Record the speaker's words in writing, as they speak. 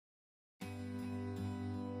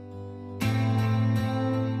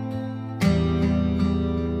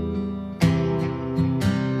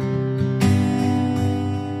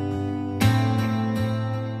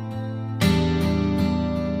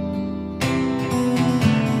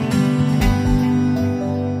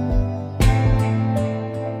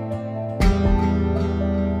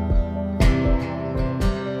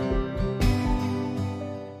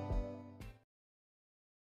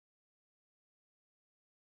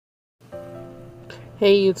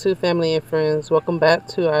Hey, YouTube family and friends, welcome back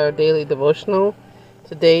to our daily devotional.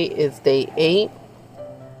 Today is day 8.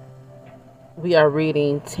 We are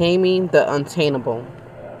reading Taming the Untamable.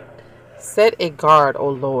 Set a guard, O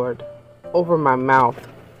Lord, over my mouth.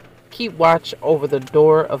 Keep watch over the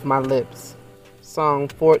door of my lips. Psalm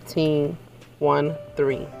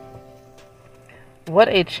 14:1-3. What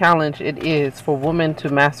a challenge it is for women to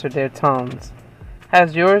master their tongues.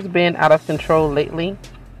 Has yours been out of control lately?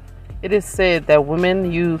 It is said that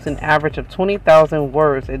women use an average of 20,000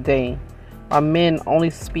 words a day, while men only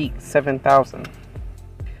speak 7,000.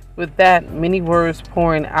 With that many words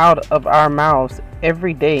pouring out of our mouths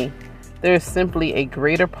every day, there is simply a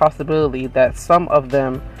greater possibility that some of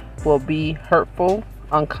them will be hurtful,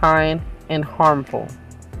 unkind, and harmful.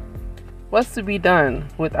 What's to be done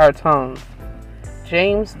with our tongues?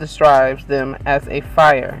 James describes them as a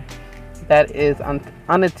fire that is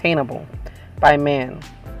unattainable by man.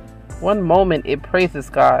 One moment it praises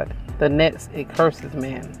God, the next it curses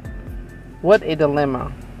man. What a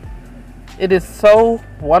dilemma. It is so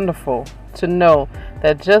wonderful to know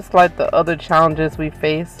that just like the other challenges we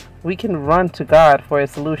face, we can run to God for a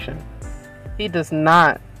solution. He does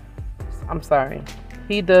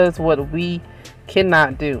what we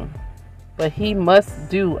cannot do, but we must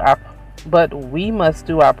do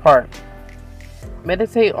our part.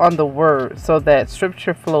 Meditate on the word so that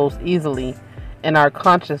scripture flows easily and our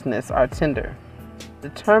consciousness are tender.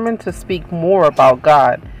 Determined to speak more about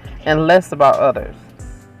God and less about others.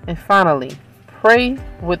 And finally, pray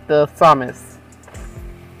with the psalmist.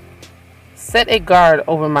 Set a guard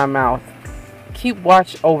over my mouth. Keep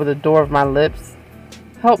watch over the door of my lips.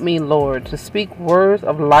 Help me, Lord, to speak words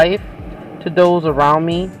of life to those around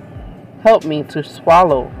me. Help me to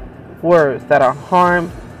swallow words that are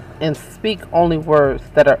harm and speak only words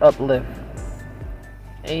that are uplift.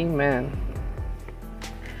 Amen.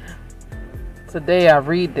 Today I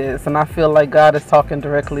read this and I feel like God is talking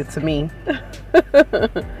directly to me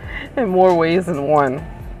in more ways than one.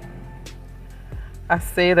 I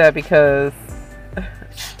say that because,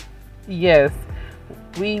 yes,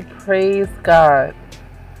 we praise God.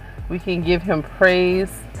 We can give Him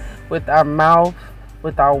praise with our mouth,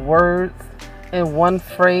 with our words, in one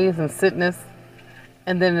phrase and sentence.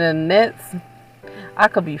 And then in the next, I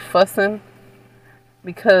could be fussing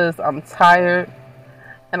because I'm tired.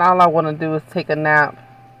 And all I want to do is take a nap.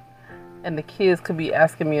 And the kids could be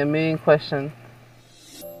asking me a million questions.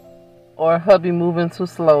 Or hubby moving too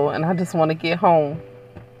slow and I just want to get home.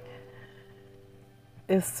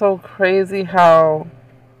 It's so crazy how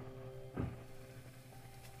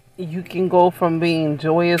you can go from being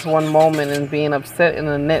joyous one moment and being upset in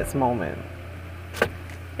the next moment.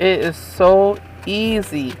 It is so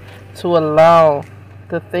easy to allow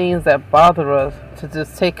the things that bother us to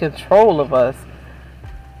just take control of us.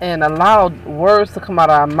 And allow words to come out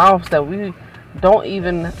of our mouths that we don't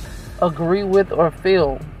even agree with or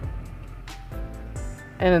feel.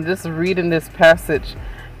 And just reading this passage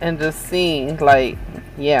and just seeing like,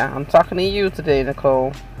 yeah, I'm talking to you today,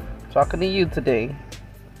 Nicole. I'm talking to you today.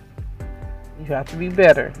 You have to be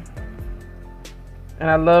better. And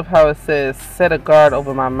I love how it says, set a guard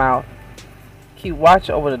over my mouth. Keep watch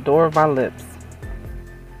over the door of my lips.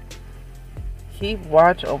 Keep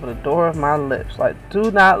watch over the door of my lips. Like, do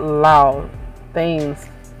not allow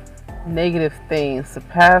negative things to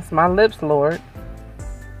pass my lips, Lord.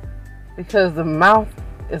 Because the mouth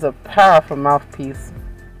is a powerful mouthpiece.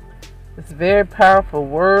 It's very powerful.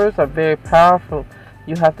 Words are very powerful.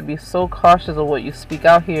 You have to be so cautious of what you speak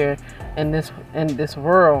out here in this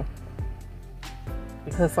world.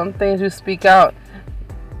 Because some things you speak out,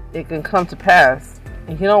 it can come to pass.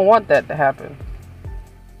 And you don't want that to happen.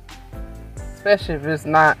 Especially if it's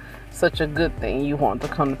not such a good thing you want to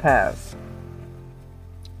come to pass.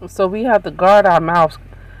 So we have to guard our mouths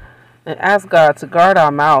and ask God to guard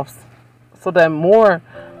our mouths so that more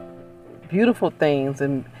beautiful things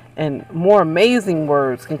and more amazing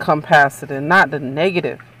words can come past it and not the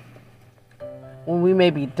negative. When we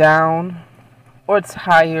may be down or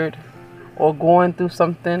tired or going through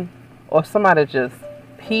something or somebody just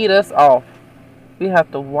peed us off, we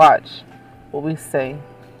have to watch what we say.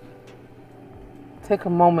 Take a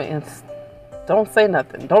moment and don't say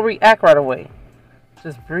nothing. Don't react right away.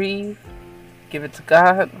 Just breathe, give it to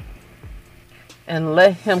God, and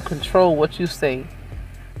let Him control what you say.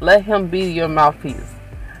 Let Him be your mouthpiece.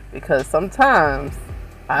 Because sometimes,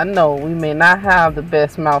 I know we may not have the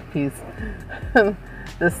best mouthpiece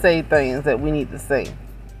to say things that we need to say.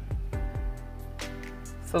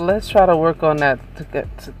 So let's try to work on that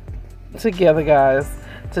together, guys.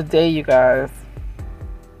 Today, you guys.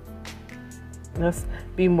 Let's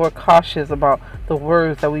be more cautious about the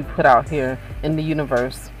words that we put out here in the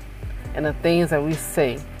universe and the things that we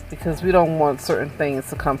say, because we don't want certain things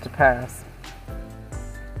to come to pass.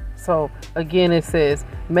 So again, it says,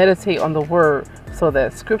 meditate on the word so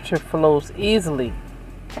that scripture flows easily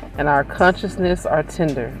and our consciousness are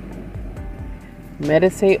tender.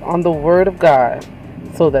 Meditate on the word of God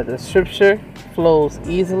so that the scripture flows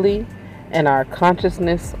easily and our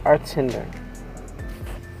consciousness are tender.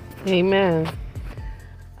 Amen.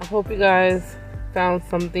 I hope you guys found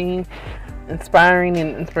something inspiring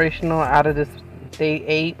and inspirational out of this day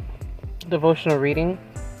 8 devotional reading.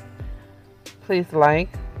 Please like,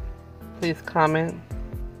 please comment,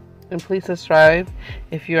 and please subscribe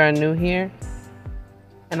if you are new here.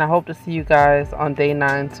 And I hope to see you guys on day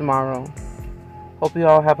 9 tomorrow. Hope you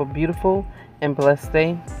all have a beautiful and blessed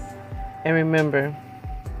day. And remember,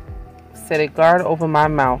 set a guard over my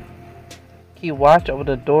mouth. Keep watch over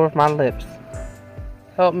the door of my lips.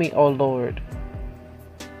 Help me, O Lord,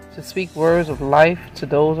 to speak words of life to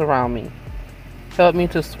those around me. Help me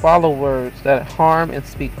to swallow words that harm and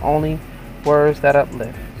speak only words that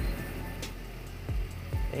uplift.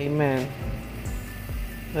 Amen.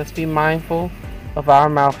 Let's be mindful of our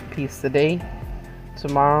mouthpiece today,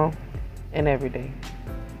 tomorrow, and every day.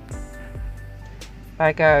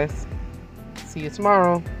 Bye, guys. See you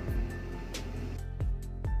tomorrow.